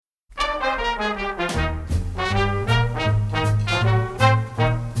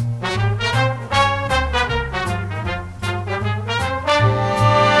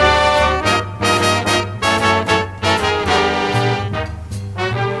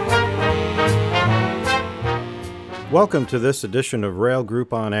Welcome to this edition of Rail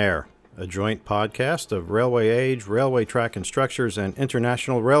Group on Air, a joint podcast of Railway Age, Railway Track and Structures, and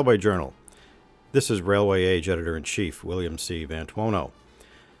International Railway Journal. This is Railway Age Editor-in-Chief William C. Vantuono.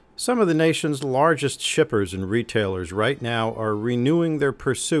 Some of the nation's largest shippers and retailers right now are renewing their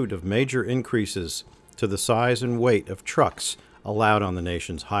pursuit of major increases to the size and weight of trucks allowed on the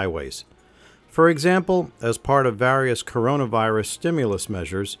nation's highways. For example, as part of various coronavirus stimulus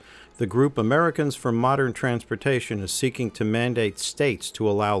measures, the group Americans for Modern Transportation is seeking to mandate states to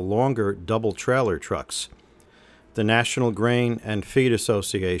allow longer double-trailer trucks. The National Grain and Feed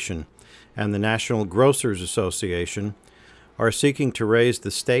Association and the National Grocers Association are seeking to raise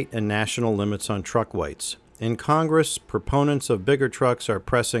the state and national limits on truck weights. In Congress, proponents of bigger trucks are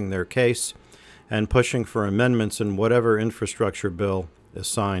pressing their case and pushing for amendments in whatever infrastructure bill is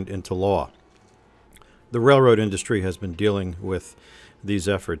signed into law. The railroad industry has been dealing with these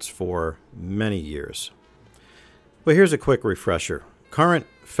efforts for many years. But here's a quick refresher. Current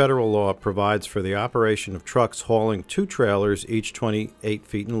federal law provides for the operation of trucks hauling 2 trailers, each 28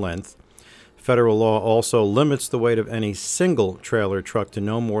 feet in length. Federal law also limits the weight of any single trailer truck to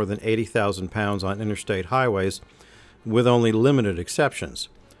no more than 80,000 pounds on interstate highways, with only limited exceptions.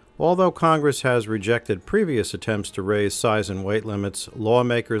 Although Congress has rejected previous attempts to raise size and weight limits,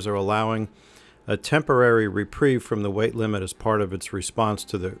 lawmakers are allowing a temporary reprieve from the weight limit as part of its response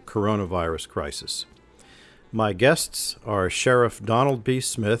to the coronavirus crisis. My guests are Sheriff Donald B.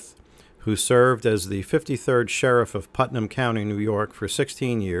 Smith, who served as the 53rd Sheriff of Putnam County, New York for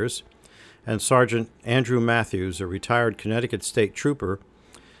 16 years, and Sergeant Andrew Matthews, a retired Connecticut State Trooper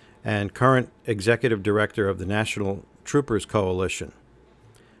and current Executive Director of the National Troopers Coalition.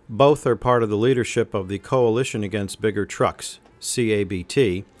 Both are part of the leadership of the Coalition Against Bigger Trucks,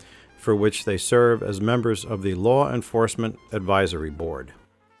 CABT, for which they serve as members of the Law Enforcement Advisory Board.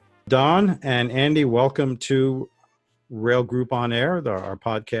 Don and Andy, welcome to Rail Group on Air, our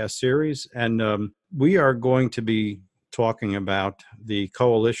podcast series. And we are going to be talking about the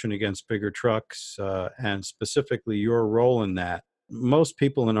Coalition Against Bigger Trucks and specifically your role in that. Most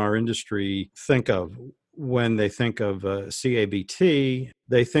people in our industry think of, when they think of CABT,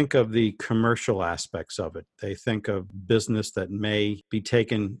 they think of the commercial aspects of it. They think of business that may be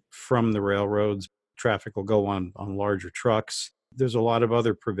taken from the railroads. Traffic will go on larger trucks. There's a lot of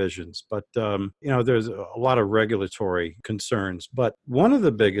other provisions, but there's a lot of regulatory concerns. But one of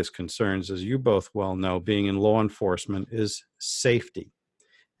the biggest concerns, as you both well know, being in law enforcement, is safety.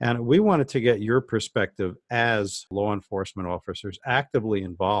 And we wanted to get your perspective as law enforcement officers actively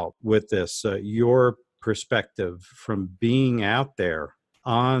involved with this, your perspective from being out there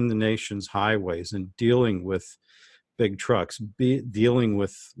on the nation's highways and dealing with big trucks, dealing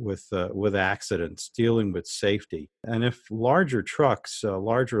with accidents, dealing with safety. And if larger trucks,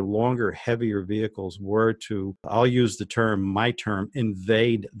 larger, longer, heavier vehicles were to, I'll use my term,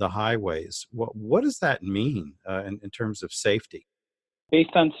 invade the highways, what does that mean in terms of safety? Based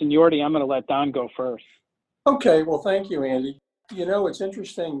on seniority, I'm going to let Don go first. Okay, well, thank you, Andy. It's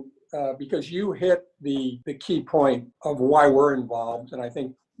interesting because you hit the key point of why we're involved, and I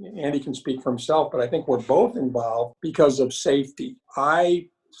think Andy can speak for himself, but I think we're both involved because of safety. I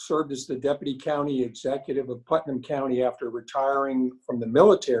served as the Deputy County Executive of Putnam County after retiring from the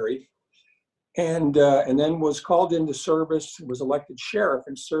military, and then was called into service, was elected sheriff,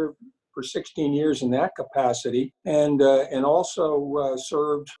 and served for 16 years in that capacity, and also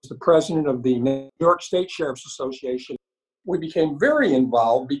served as the president of the New York State Sheriff's Association. We became very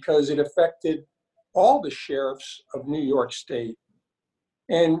involved because it affected all the sheriffs of New York State.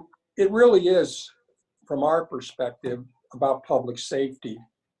 And it really is, from our perspective, about public safety.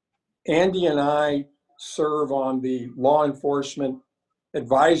 Andy and I serve on the Law Enforcement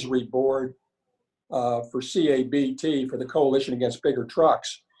Advisory Board for CABT, for the Coalition Against Bigger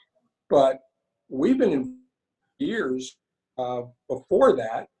Trucks. But we've been in years before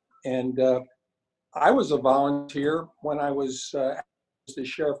that, and I was a volunteer when I was the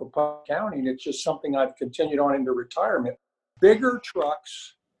sheriff of Putnam County, and it's just something I've continued on into retirement. Bigger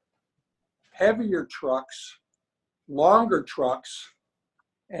trucks, heavier trucks, longer trucks,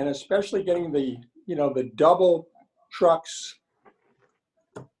 and especially getting the double trucks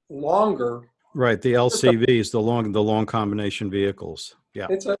longer. Right, the LCVs, the long combination vehicles. Yeah,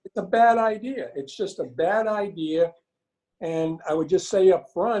 it's a bad idea. It's just a bad idea, and I would just say up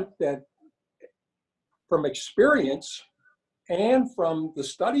front that from experience and from the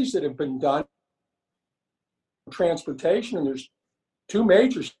studies that have been done, transportation, and there's 2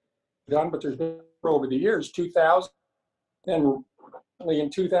 major done, but there's been over the years, 2000 and in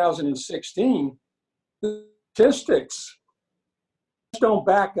 2016, the statistics don't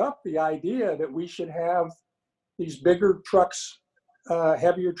back up the idea that we should have these bigger trucks,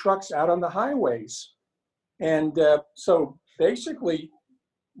 heavier trucks out on the highways. And so basically,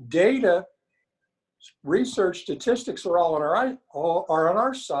 data, research, statistics are all on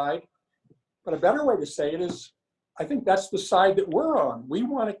our side. But a better way to say it is, I think that's the side that we're on. We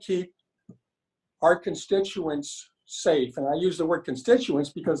want to keep our constituents safe. And I use the word constituents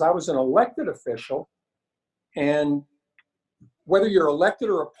because I was an elected official. And whether you're elected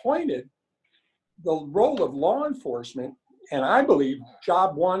or appointed, the role of law enforcement, and I believe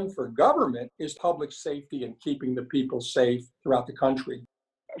job one for government, is public safety and keeping the people safe throughout the country.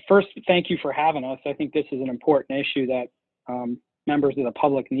 First, thank you for having us. I think this is an important issue that members of the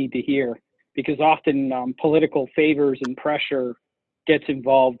public need to hear, because often political favors and pressure gets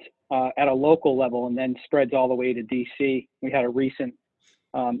involved at a local level and then spreads all the way to DC. We had a recent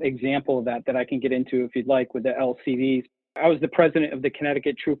example of that I can get into if you'd like with the LCVs. I was the president of the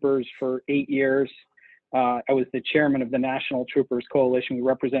Connecticut Troopers for 8 years. I was the chairman of the National Troopers Coalition. We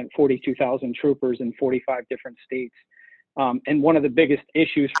represent 42,000 troopers in 45 different states. And one of the biggest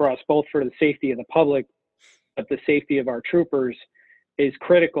issues for us, both for the safety of the public, but the safety of our troopers, is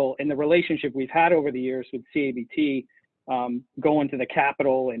critical. And the relationship we've had over the years with CABT, going to the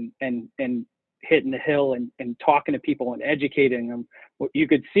Capitol and hitting the Hill and talking to people and educating them, you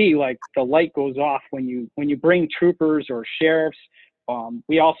could see like the light goes off when you bring troopers or sheriffs.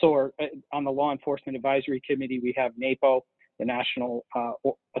 We also are on the Law Enforcement Advisory Committee. We have NAPO, the National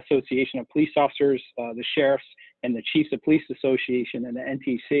Association of Police Officers, the sheriffs, and the Chiefs of Police Association, and the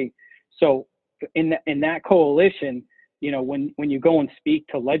NTC. So in that coalition, you know, when you go and speak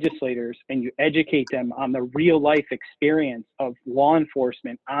to legislators and you educate them on the real life experience of law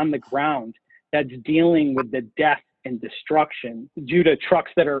enforcement on the ground that's dealing with the death and destruction due to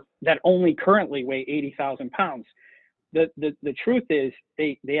trucks that only currently weigh 80,000 pounds. The truth is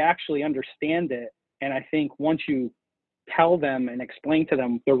they actually understand it. And I think once you tell them and explain to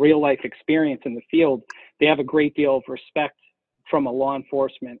them the real life experience in the field, they have a great deal of respect from a law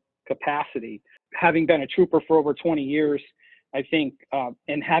enforcement capacity. Having been a trooper for over 20 years, I think,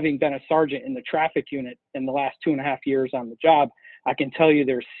 and having been a sergeant in the traffic unit in the last 2.5 years on the job, I can tell you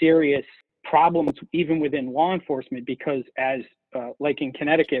there's serious problems even within law enforcement, because like in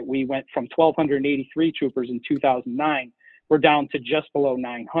Connecticut, we went from 1,283 troopers in 2009, we're down to just below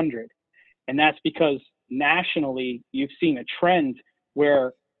 900. And that's because nationally, you've seen a trend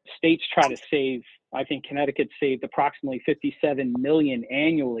where states try to save. I think Connecticut saved approximately 57 million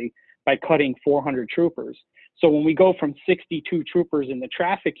annually by cutting 400 troopers. So when we go from 62 troopers in the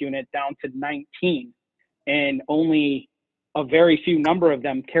traffic unit down to 19, and only a very few number of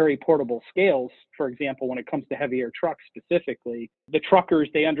them carry portable scales, for example, when it comes to heavier trucks specifically, the truckers,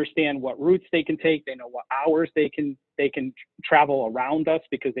 they understand what routes they can take. They know what hours they can travel around us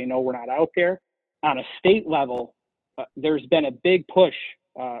because they know we're not out there. On a state level, there's been a big push.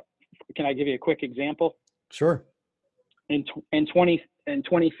 Can I give you a quick example? Sure. In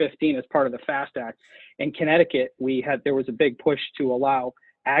 2015, as part of the FAST Act, in Connecticut, there was a big push to allow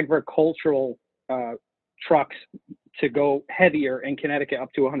agricultural trucks to go heavier in Connecticut up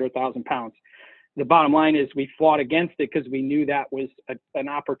to 100,000 pounds. The bottom line is we fought against it because we knew that was an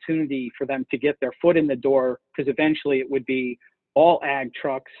opportunity for them to get their foot in the door, because eventually it would be all ag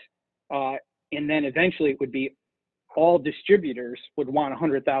trucks, and then eventually it would be all distributors would want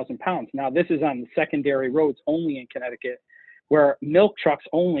 100,000 pounds. Now, this is on the secondary roads only in Connecticut, where milk trucks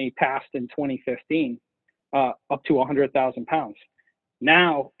only passed in 2015 up to 100,000 pounds.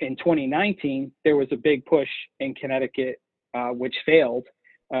 Now, in 2019, there was a big push in Connecticut, which failed,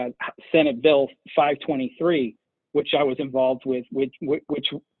 Senate Bill 523, which I was involved with, which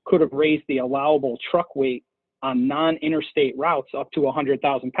could have raised the allowable truck weight on non-interstate routes up to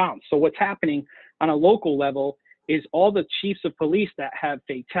 100,000 pounds. So what's happening on a local level is all the chiefs of police that have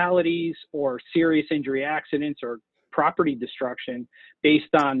fatalities or serious injury accidents or property destruction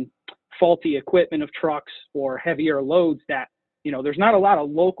based on faulty equipment of trucks or heavier loads that, you know, there's not a lot of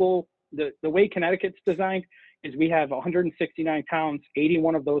local, the way Connecticut's designed is we have 169 towns,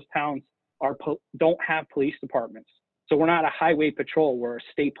 81 of those towns don't have police departments. So we're not a highway patrol, we're a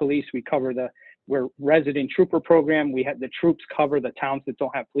state police. We're resident trooper program. The troops cover the towns that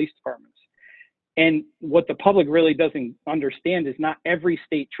don't have police departments. And what the public really doesn't understand is not every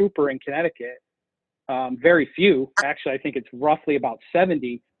state trooper in Connecticut, very few, actually I think it's roughly about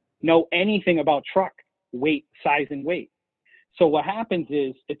 70, know anything about truck weight, size, and weight. So what happens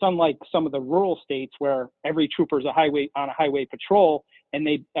is, it's unlike some of the rural states where every trooper is on a highway patrol and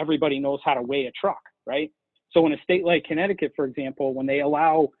everybody knows how to weigh a truck, right? So in a state like Connecticut, for example, when they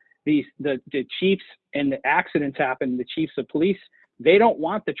allow the chiefs and the accidents happen, the chiefs of police, they don't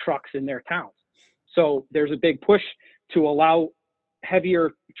want the trucks in their towns. So there's a big push to allow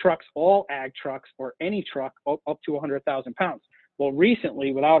heavier trucks, all ag trucks or any truck up to 100,000 pounds. Well,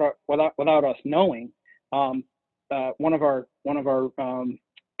 recently, without us knowing, one of our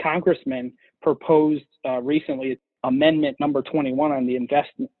congressmen proposed recently amendment number 21 on the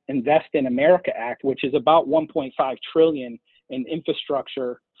Invest in America Act, which is about 1.5 trillion in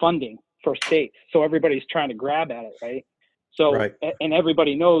infrastructure funding for states. So everybody's trying to grab at it, right? So, right. And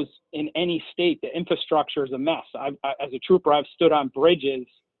everybody knows in any state, the infrastructure is a mess. As a trooper, I've stood on bridges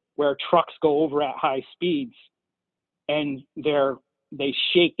where trucks go over at high speeds, and they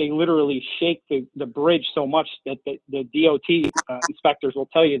literally shake the bridge so much that the DOT inspectors will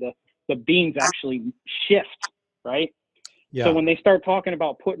tell you that the beams actually shift, right? Yeah. So when they start talking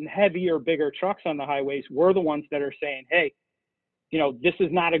about putting heavier, bigger trucks on the highways, we're the ones that are saying, hey, this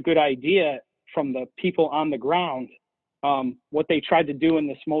is not a good idea from the people on the ground. What they tried to do in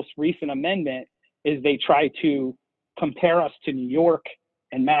this most recent amendment is they tried to compare us to New York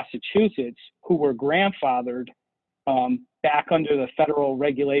and Massachusetts, who were grandfathered back under the federal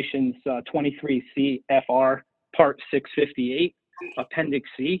regulations 23 CFR Part 658, Appendix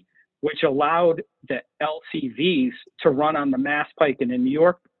C, which allowed the LCVs to run on the Mass Pike and the New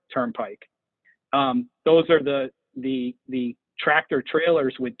York Turnpike. Those are the tractor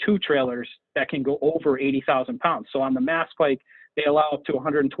trailers with two trailers that can go over 80,000 pounds. So on the Mass Pike, they allow up to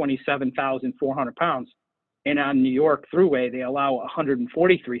 127,400 pounds. And on New York Thruway, they allow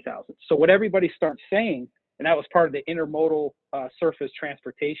 143,000. So what everybody starts saying, and that was part of the Intermodal Surface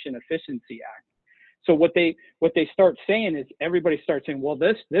Transportation Efficiency Act. So what they start saying is everybody starts saying, well,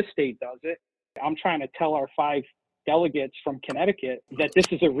 this state does it. I'm trying to tell our 5 delegates from Connecticut that this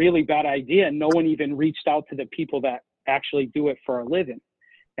is a really bad idea. And no one even reached out to the people that actually do it for a living.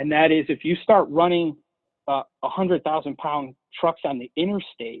 And that is, if you start running 100,000 pound trucks on the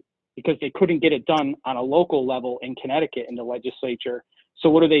interstate because they couldn't get it done on a local level in Connecticut in the legislature. So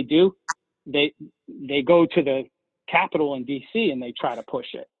what do? They go to the Capitol in DC and they try to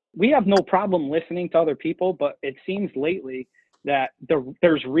push it. We have no problem listening to other people, but it seems lately that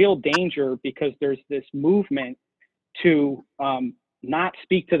there's real danger because there's this movement to not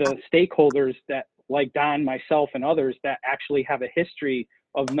speak to the stakeholders that, like Don, myself, and others that actually have a history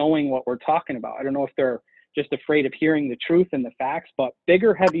of knowing what we're talking about. I don't know if they're just afraid of hearing the truth and the facts, but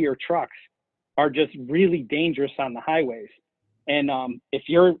bigger, heavier trucks are just really dangerous on the highways. And if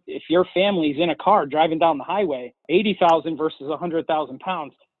your family's in a car driving down the highway, 80,000 versus 100,000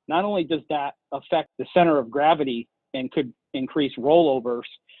 pounds, not only does that affect the center of gravity and could increase rollovers,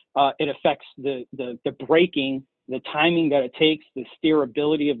 it affects the braking, the timing that it takes, the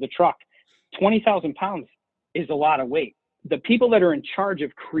steerability of the truck. 20,000 pounds is a lot of weight. The people that are in charge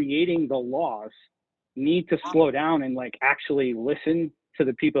of creating the laws need to slow down and actually listen to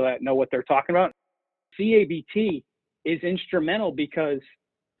the people that know what they're talking about. CABT is instrumental because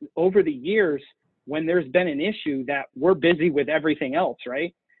over the years, when there's been an issue that we're busy with everything else,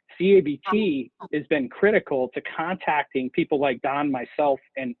 right? CABT has been critical to contacting people like Don, myself,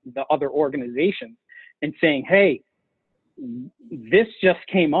 and the other organizations and saying, hey, this just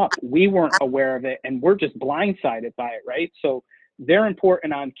came up. We weren't aware of it, and we're just blindsided by it, right? So they're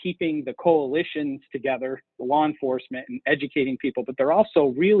important on keeping the coalitions together, the law enforcement, and educating people, but they're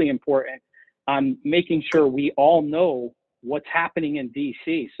also really important on making sure we all know what's happening in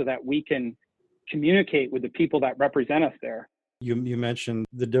DC so that we can communicate with the people that represent us there. You mentioned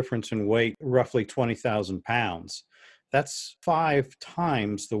the difference in weight, roughly 20,000 pounds. That's 5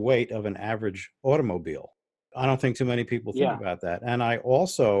 times the weight of an average automobile. I don't think too many people think about that. And I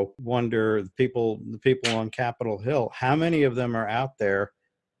also wonder, the people on Capitol Hill, how many of them are out there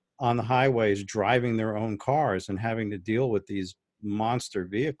on the highways driving their own cars and having to deal with these monster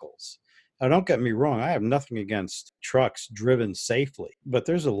vehicles? Now, don't get me wrong, I have nothing against trucks driven safely, but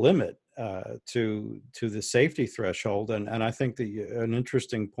there's a limit to the safety threshold. And I think an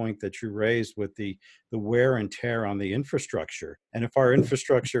interesting point that you raised with the wear and tear on the infrastructure. And if our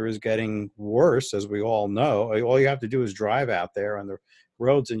infrastructure is getting worse, as we all know, all you have to do is drive out there on the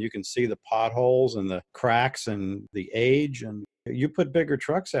roads and you can see the potholes and the cracks and the age. And you put bigger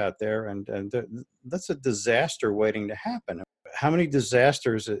trucks out there and that's a disaster waiting to happen. How many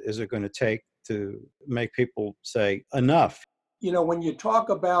disasters is it going to take to make people say enough? When you talk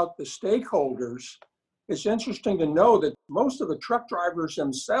about the stakeholders, it's interesting to know that most of the truck drivers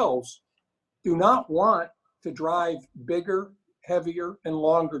themselves do not want to drive bigger, heavier, and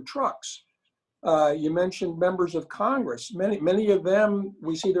longer trucks. You mentioned members of Congress. Many of them,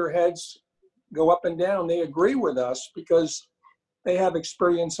 we see their heads go up and down. They agree with us because they have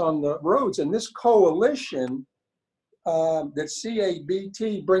experience on the roads. And this coalition that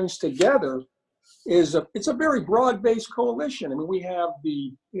CABT brings together it's a very broad-based coalition. I mean, we have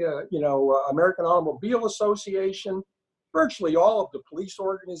the American Automobile Association, virtually all of the police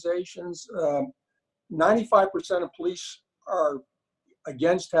organizations. 95% of police are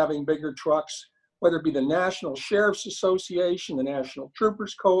against having bigger trucks, whether it be the National Sheriff's Association, the National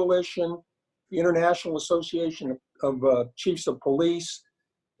Troopers Coalition, the International Association of Chiefs of Police,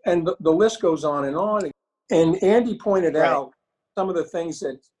 and the list goes on and on. And Andy pointed out some of the things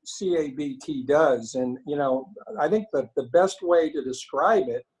that CABT does. And, I think that the best way to describe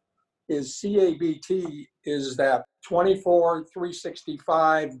it is CABT is that 24,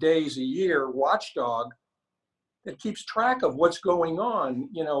 365 days a year watchdog that keeps track of what's going on.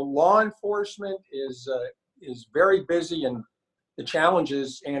 Law enforcement is very busy, and the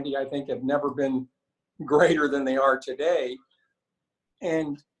challenges, Andy, I think have never been greater than they are today.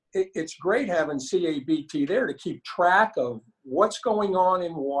 And it's great having CABT there to keep track of what's going on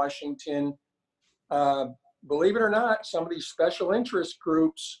in Washington. Believe it or not, some of these special interest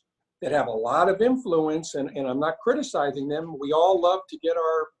groups that have a lot of influence, and I'm not criticizing them, we all love to get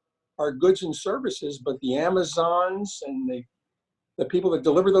our goods and services, but the Amazons and the people that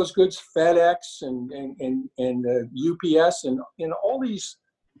deliver those goods, FedEx and UPS and all these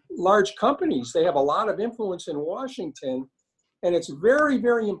large companies, they have a lot of influence in Washington. And it's very,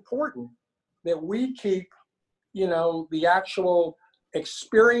 very important that we keep, the actual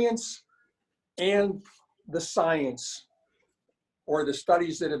experience and the science or the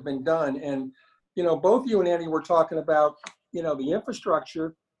studies that have been done. And, both you and Andy were talking about, the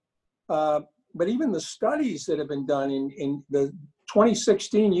infrastructure, but even the studies that have been done in the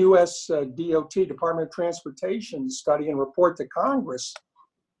 2016 U.S. DOT, Department of Transportation study and report to Congress,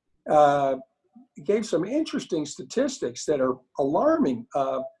 gave some interesting statistics that are alarming.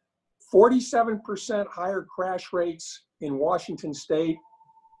 47% higher crash rates in Washington state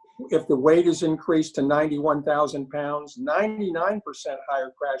if the weight is increased to 91,000 pounds, 99%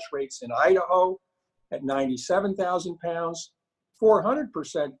 higher crash rates in Idaho at 97,000 pounds,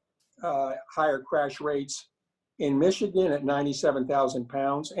 400% higher crash rates in Michigan at 97,000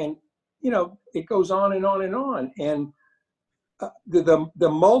 pounds. And, it goes on and on and on. And the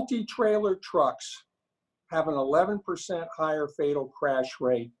multi-trailer trucks have an 11% higher fatal crash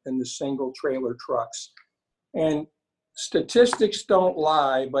rate than the single trailer trucks. And statistics don't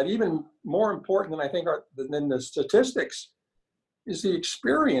lie, but even more important than the statistics is the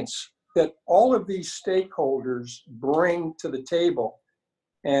experience that all of these stakeholders bring to the table.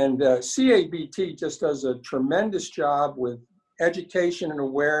 And CABT just does a tremendous job with education and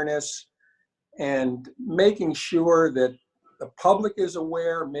awareness and making sure that the public is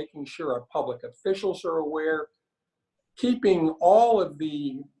aware, making sure our public officials are aware, keeping all of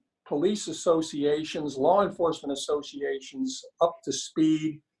the police associations, law enforcement associations up to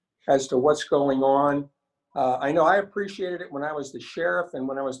speed as to what's going on. I know I appreciated it when I was the sheriff and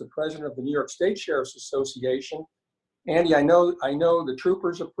when I was the president of the New York State Sheriff's Association. Andy, I know the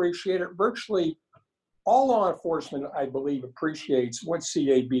troopers appreciate it. Virtually all law enforcement, I believe, appreciates what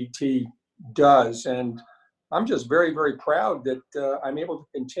CABT does. And I'm just very, very proud that I'm able to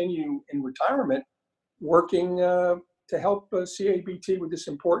continue in retirement working to help CABT with this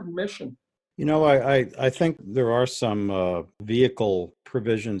important mission. I think there are some vehicle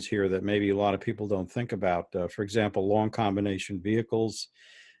provisions here that maybe a lot of people don't think about. For example, long combination vehicles.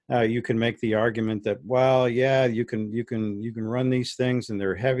 You can make the argument that, well, yeah, you can run these things and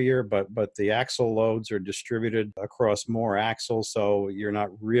they're heavier, but the axle loads are distributed across more axles, so you're not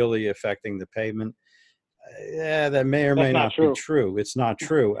really affecting the pavement. Yeah, that may or may not be true. It's not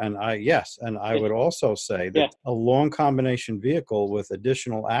true. And I would also say that a long combination vehicle with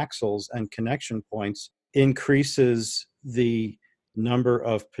additional axles and connection points increases the number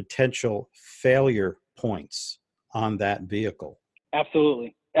of potential failure points on that vehicle.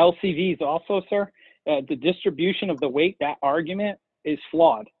 Absolutely. LCVs also, sir, the distribution of the weight, that argument is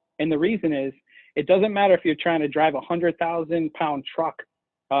flawed. And the reason is, it doesn't matter if you're trying to drive a 100,000-pound truck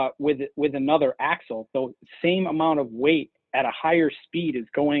with another axle. The same amount of weight at a higher speed is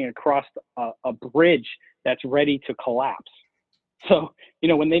going across a bridge that's ready to collapse. So,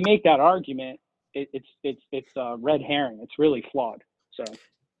 when they make that argument, it's a red herring. It's really flawed. So.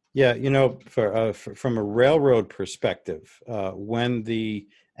 Yeah, from a railroad perspective, when the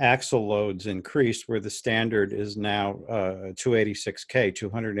axle loads increased, where the standard is now 286K,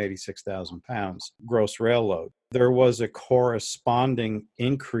 286,000 pounds gross rail load, there was a corresponding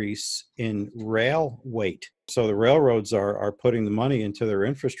increase in rail weight. So the railroads are putting the money into their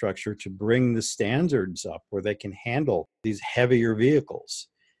infrastructure to bring the standards up where they can handle these heavier vehicles.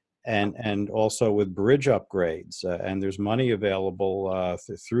 And also with bridge upgrades, and there's money available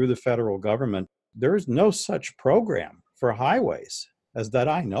through the federal government There's no such program for highways as that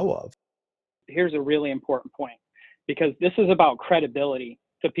I know of. Here's a really important point, because this is about credibility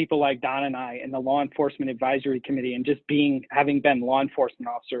to people like Don and I and the Law Enforcement Advisory Committee, and just having been law enforcement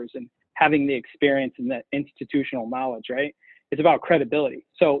officers and having the experience and the institutional knowledge, right? It's about credibility.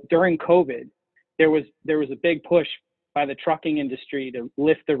 So during COVID, there was a big push by the trucking industry to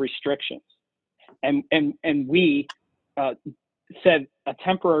lift the restrictions. And we said a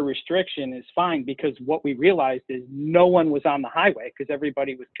temporary restriction is fine, because what we realized is no one was on the highway because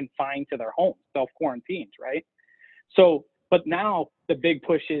everybody was confined to their homes, self-quarantined, right? So, but now the big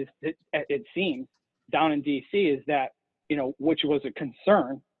push is, it seems, down in DC is that, which was a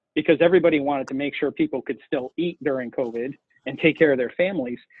concern because everybody wanted to make sure people could still eat during COVID and take care of their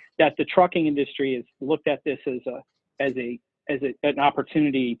families, that the trucking industry has looked at this as an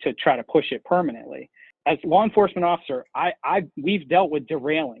opportunity to try to push it permanently. As a law enforcement officer, we've dealt with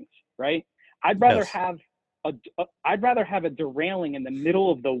derailings, right? I'd rather have a derailing in the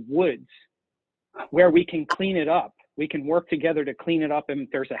middle of the woods where we can clean it up. We can work together to clean it up, and if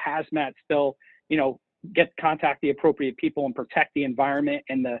there's a hazmat spill, contact the appropriate people and protect the environment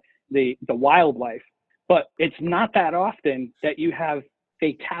and the wildlife. But it's not that often that you have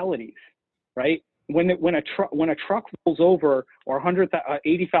fatalities, right? When a truck rolls over, or a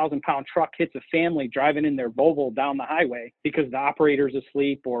 80,000-pound truck hits a family driving in their Volvo down the highway because the operator's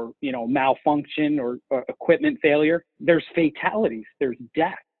asleep, or malfunction, or equipment failure, there's fatalities, there's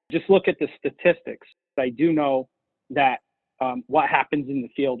death. Just look at the statistics. I do know that what happens in the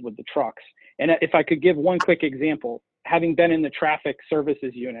field with the trucks. And if I could give one quick example, having been in the traffic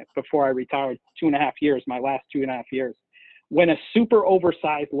services unit before I retired, 2.5 years, my last 2.5 years, when a super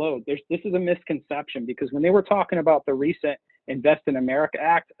oversized load, this is a misconception, because when they were talking about the recent Invest in America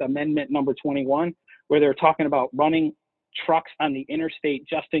Act, Amendment number 21, where they're talking about running trucks on the interstate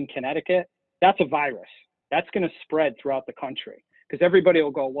just in Connecticut, that's a virus. That's going to spread throughout the country, because everybody will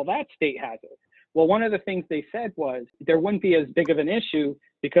go, well, that state has it. Well, one of the things they said was there wouldn't be as big of an issue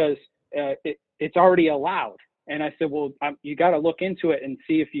because it's already allowed. And I said, well, you got to look into it and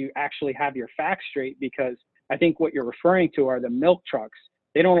see if you actually have your facts straight, because I think what you're referring to are the milk trucks.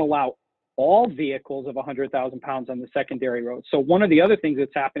 They don't allow all vehicles of 100,000 pounds on the secondary road. So one of the other things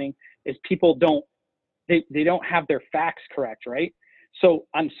that's happening is people don't have their facts correct, right? So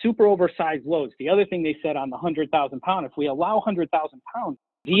on super oversized loads, the other thing they said on the 100,000 pound, if we allow 100,000 pounds,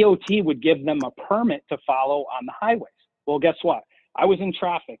 DOT would give them a permit to follow on the highways. Well, guess what? I was in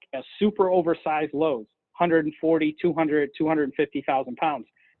traffic as super oversized loads, 140, 200, 250,000 pounds.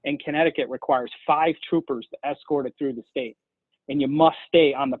 And Connecticut requires 5 troopers to escort it through the state. And you must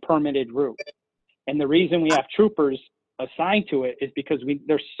stay on the permitted route. And the reason we have troopers assigned to it is because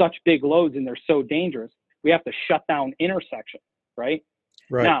there's such big loads and they're so dangerous. We have to shut down intersections, right?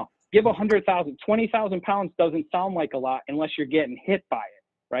 Right. Now, give 100,000, 20,000 pounds doesn't sound like a lot unless you're getting hit by it,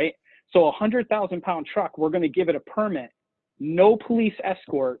 right? So a 100,000 pound truck, we're going to give it a permit, no police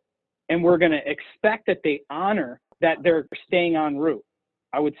escort, and we're going to expect that they honor that they're staying en route.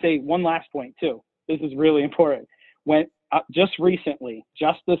 I would say one last point too. This is really important. When just recently,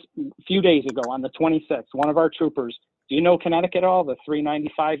 just this few days ago on the 26th, one of our troopers, do you know Connecticut at all? The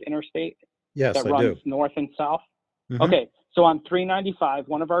 395 interstate Yes, that I runs do. north and south? Mhm. Okay, so on 395,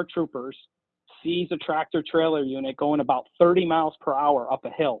 one of our troopers sees a tractor trailer unit going about 30 miles per hour up a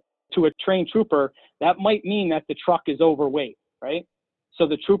hill. To a trained trooper, that might mean that the truck is overweight, right? So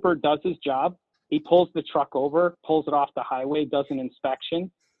the trooper does his job. He pulls the truck over, pulls it off the highway, does an inspection,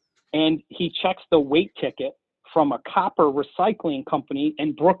 and he checks the weight ticket from a copper recycling company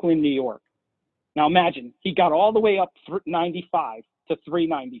in Brooklyn, New York. Now imagine, he got all the way up 95 to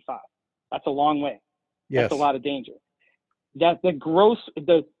 395. That's a long way. Yes. That's a lot of danger. That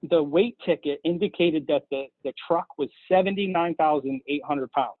the weight ticket indicated that the truck was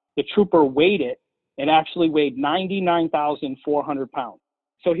 79,800 pounds. The trooper weighed it and actually weighed 99,400 pounds.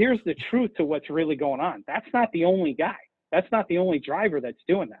 So here's the truth to what's really going on. That's not the only guy. That's not the only driver that's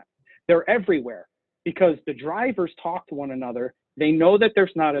doing that. They're everywhere because the drivers talk to one another. They know that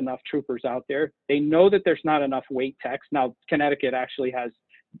there's not enough troopers out there. They know that there's not enough weight techs. Now, Connecticut actually has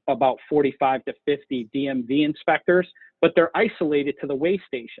about 45 to 50 DMV inspectors, but they're isolated to the weigh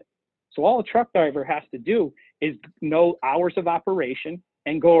station. So all a truck driver has to do is know hours of operation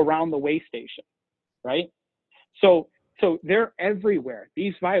and go around the weigh station, right? So they're everywhere.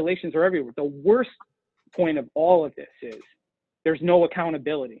 These violations are everywhere. The worst point of all of this is there's no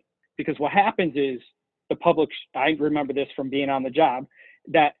accountability, because what happens is the public, I remember this from being on the job,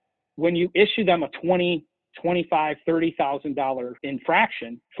 that when you issue them a $20,000, $25,000, $30,000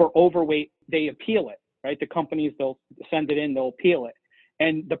 infraction for overweight, they appeal it, right? The companies, they'll send it in, they'll appeal it.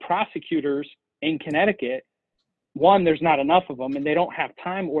 And the prosecutors in Connecticut, one, there's not enough of them, and they don't have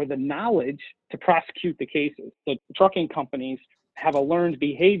time or the knowledge to prosecute the cases. The trucking companies have a learned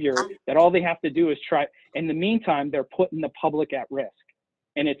behavior that all they have to do is try. In the meantime, they're putting the public at risk.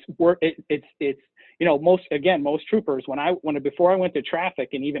 And it's most troopers, before I went to traffic,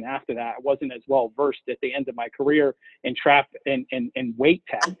 and even after that, I wasn't as well versed at the end of my career in traffic and weight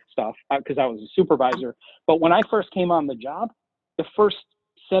tech stuff, because I was a supervisor. But when I first came on the job, the first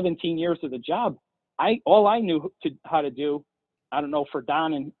 17 years of the job, all I knew how to do, I don't know for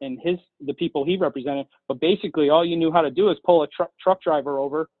Don and the people he represented, but basically all you knew how to do is pull a truck driver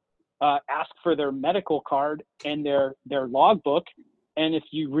over, ask for their medical card and their logbook. And if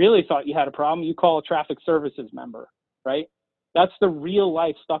you really thought you had a problem, you call a traffic services member, right? That's the real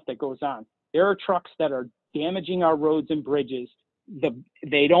life stuff that goes on. There are trucks that are damaging our roads and bridges.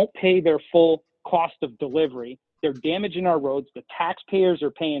 They don't pay their full cost of delivery. They're damaging our roads. The taxpayers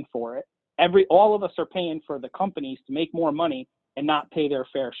are paying for it. All of us are paying for the companies to make more money and not pay their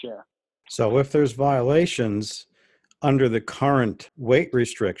fair share. So if there's violations under the current weight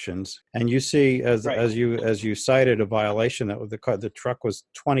restrictions, and you see, as you cited, a violation that the truck was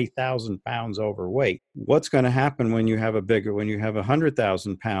 20,000 pounds overweight, what's going to happen when you have a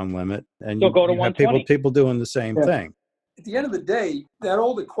 100,000 pound limit and They'll go to you have 120. people doing the same thing? At the end of the day, that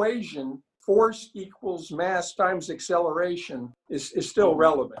old equation, force equals mass times acceleration, is still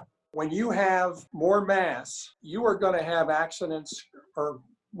relevant. When you have more mass, you are going to have accidents, or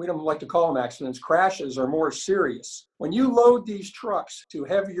we don't like to call them accidents, crashes are more serious. When you load these trucks to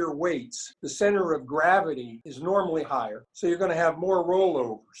heavier weights, the center of gravity is normally higher. So you're going to have more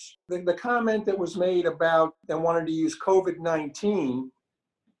rollovers. The comment that was made about they wanted to use COVID-19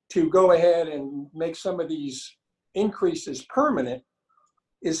 to go ahead and make some of these increases permanent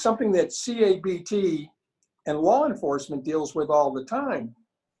is something that CABT and law enforcement deals with all the time.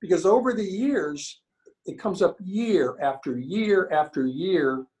 Because over the years, it comes up year after year after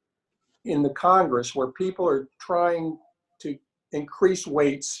year in the Congress where people are trying to increase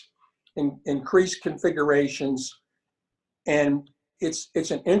weights and increase configurations. And it's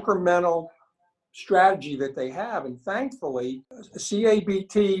an incremental strategy that they have. And thankfully,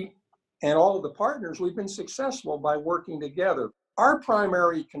 CABT and all of the partners, we've been successful by working together. Our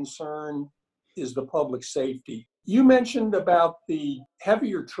primary concern is the public safety. You mentioned about the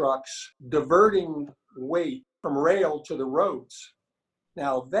heavier trucks diverting weight from rail to the roads.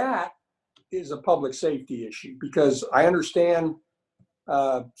 Now that is a public safety issue because I understand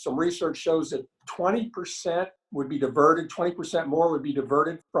some research shows that 20% would be diverted, 20% more would be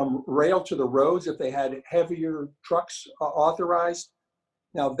diverted from rail to the roads if they had heavier trucks authorized.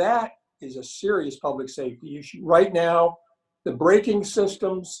 Now that is a serious public safety issue. Right now, the braking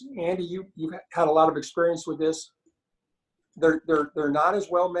systems, Andy, you've had a lot of experience with this. They're not as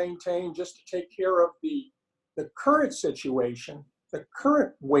well maintained just to take care of the current situation, the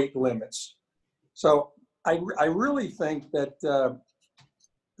current weight limits. So I really think that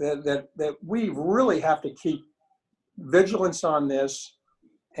that we really have to keep vigilance on this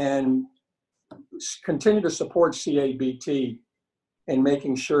and continue to support CABT in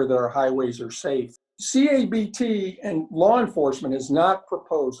making sure that our highways are safe. CABT and law enforcement has not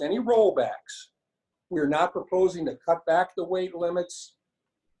proposed any rollbacks. We're not proposing to cut back the weight limits.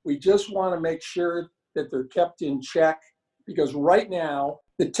 We just want to make sure that they're kept in check because right now,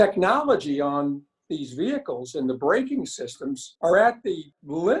 the technology on these vehicles and the braking systems are at the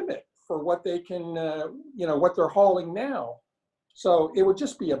limit for what they can, what they're hauling now. So it would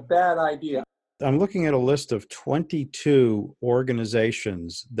just be a bad idea. I'm looking at a list of 22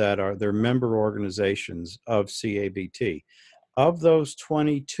 organizations that are their member organizations of CABT. Of those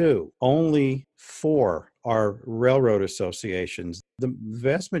 22, only 4 are railroad associations. The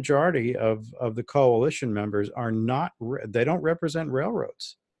vast majority of the coalition members are not, they don't represent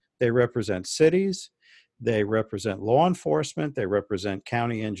railroads. They represent cities, they represent law enforcement, they represent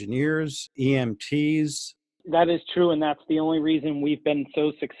county engineers, EMTs. That is true, and that's the only reason we've been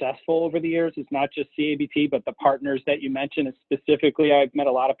so successful over the years. It's not just CABT, but the partners that you mentioned. And specifically, I've met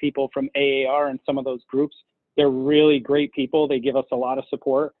a lot of people from AAR and some of those groups. They're really great people. They give us a lot of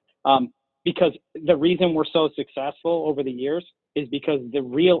support because the reason we're so successful over the years is because the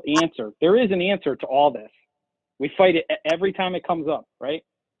real answer, there is an answer to all this. We fight it every time it comes up, right?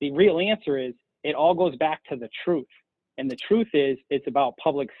 The real answer is it all goes back to the truth. And the truth is it's about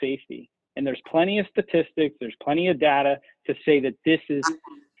public safety. And there's plenty of statistics, there's plenty of data to say that this is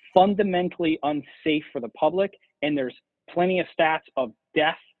fundamentally unsafe for the public. And there's plenty of stats of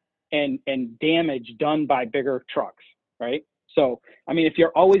death and damage done by bigger trucks, right? So, I mean, if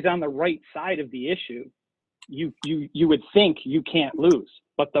you're always on the right side of the issue, you would think you can't lose.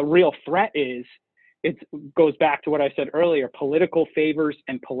 But the real threat is, it goes back to what I said earlier, political favors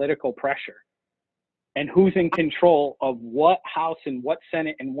and political pressure. And who's in control of what House and what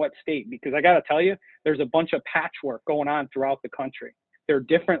Senate and what state. Because I got to tell you, there's a bunch of patchwork going on throughout the country. There are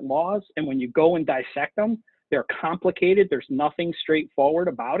different laws, and when you go and dissect them, they're complicated. There's nothing straightforward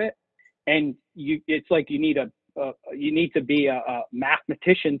about it. And it's like you need to be a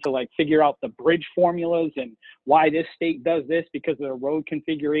mathematician to like figure out the bridge formulas and why this state does this because of the road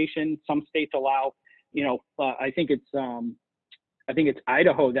configuration. Some states allow, I think it's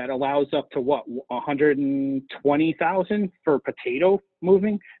Idaho that allows up to 120,000 for potato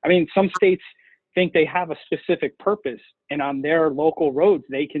moving. I mean, some states think they have a specific purpose, and on their local roads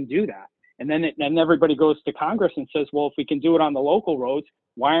they can do that. And then everybody goes to Congress and says, well, if we can do it on the local roads,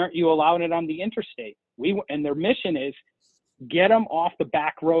 why aren't you allowing it on the interstate? And their mission is get them off the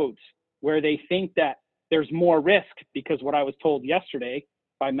back roads where they think that there's more risk, because what I was told yesterday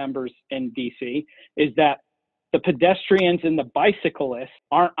by members in DC is that the pedestrians and the bicyclists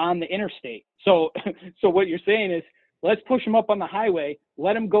aren't on the interstate. So what you're saying is, let's push them up on the highway,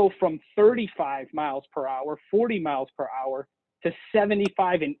 let them go from 35 miles per hour, 40 miles per hour to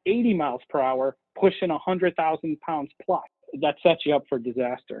 75 and 80 miles per hour, pushing 100,000 pounds plus. That sets you up for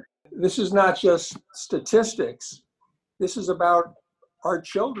disaster. This is not just statistics. This is about our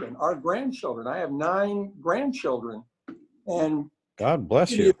children, our grandchildren. I have 9 grandchildren. And God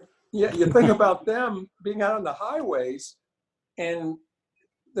bless you. You think about them being out on the highways, and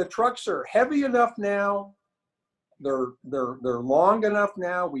the trucks are heavy enough now. They're long enough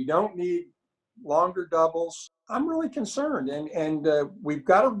now. We don't need longer doubles. I'm really concerned, and we've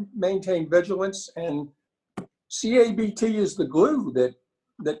got to maintain vigilance. And CABT is the glue that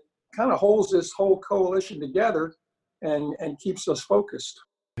kind of holds this whole coalition together and keeps us focused.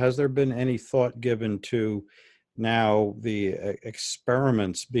 Has there been any thought given to now the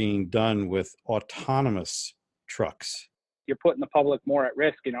experiments being done with autonomous trucks? You're putting the public more at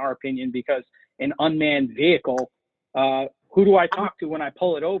risk, in our opinion, because an unmanned vehicle, who do I talk to when I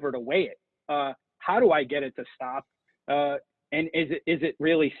pull it over to weigh it? How do I get it to stop? And is it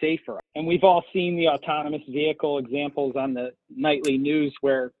really safer? And we've all seen the autonomous vehicle examples on the nightly news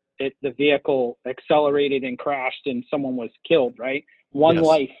where the vehicle accelerated and crashed and someone was killed, right? One Yes.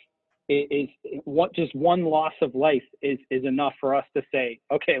 life is just one loss of life is enough for us to say,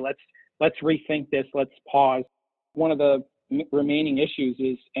 okay, let's rethink this. Let's pause. One of the remaining issues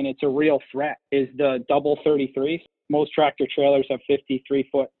is, and it's a real threat, is the double 33s. Most tractor trailers have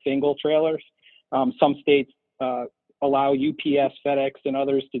 53-foot single trailers. Some states allow UPS, FedEx, and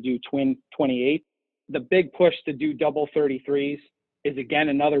others to do twin 28. The big push to do double 33s is, again,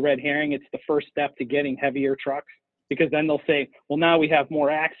 another red herring. It's the first step to getting heavier trucks, because then they'll say, well, now we have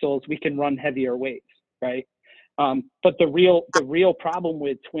more axles, we can run heavier weights, right? But the real problem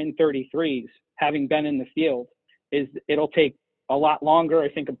with twin 33s, having been in the field, is it'll take a lot longer, I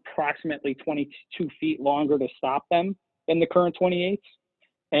think approximately 22 feet longer to stop them than the current 28s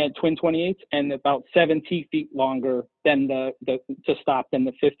and twin 28s, and about 17 feet longer than to stop than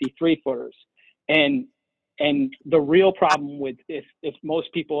the 53 footers. And the real problem with, if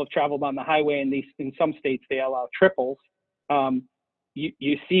most people have traveled on the highway, and in some states they allow triples,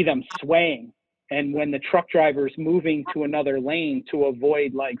 you see them swaying. And when the truck driver is moving to another lane to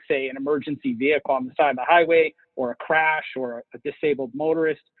avoid, like, say, an emergency vehicle on the side of the highway, or a crash, or a disabled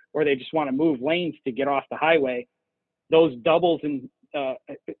motorist, or they just want to move lanes to get off the highway, those doubles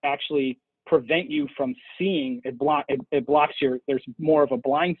actually prevent you from seeing. It blocks there's more of a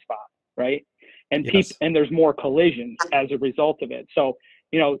blind spot, right? And Yes. and there's more collisions as a result of it. So,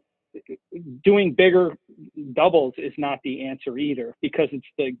 doing bigger doubles is not the answer either, because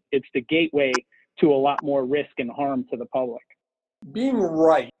it's the gateway to a lot more risk and harm to the public. Being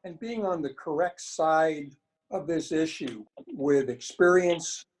right and being on the correct side of this issue with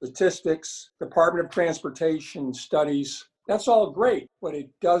experience, statistics, Department of Transportation studies, that's all great, but it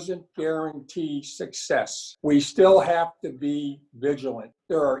doesn't guarantee success. We still have to be vigilant.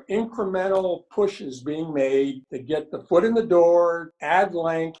 There are incremental pushes being made to get the foot in the door, add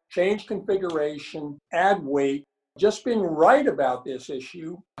length, change configuration, add weight. Just being right about this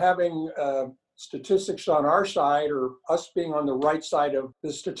issue, having statistics on our side, or us being on the right side of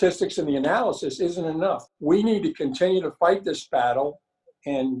the statistics and the analysis, isn't enough. We need to continue to fight this battle.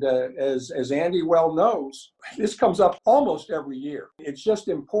 And as Andy well knows, this comes up almost every year. It's just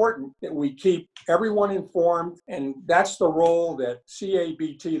important that we keep everyone informed, and that's the role that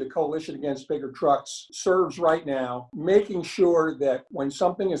CABT, the Coalition Against Bigger Trucks, serves right now, making sure that when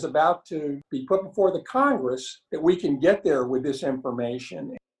something is about to be put before the Congress, that we can get there with this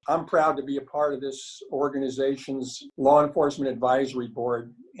information. I'm proud to be a part of this organization's law enforcement advisory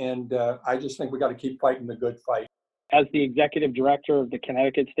board. And I just think we got to keep fighting the good fight. As the executive director of the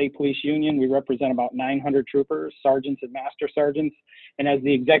Connecticut State Police Union, we represent about 900 troopers, sergeants, and master sergeants. And as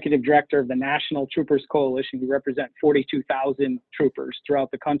the executive director of the National Troopers Coalition, we represent 42,000 troopers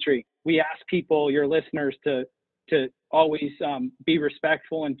throughout the country. We ask people, your listeners, to always be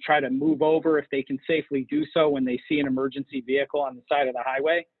respectful and try to move over if they can safely do so when they see an emergency vehicle on the side of the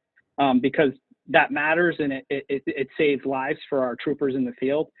highway, because that matters, and it saves lives for our troopers in the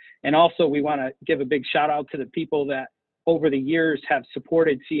field. And also, we want to give a big shout out to the people that over the years have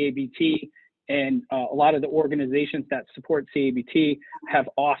supported CABT, and a lot of the organizations that support CABT have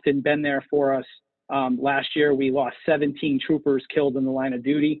often been there for us. Last year, we lost 17 troopers killed in the line of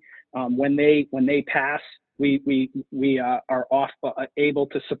duty. When they pass, we are able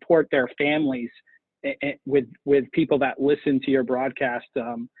to support their families with people that listen to your broadcast,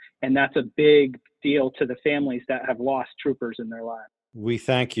 and that's a big deal to the families that have lost troopers in their lives. We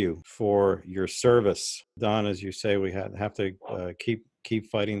thank you for your service, Don. As you say, we have to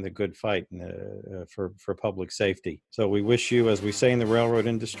keep fighting the good fight for public safety. So we wish you, as we say in the railroad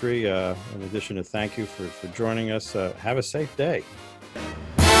industry, in addition to thank you for joining us, have a safe day.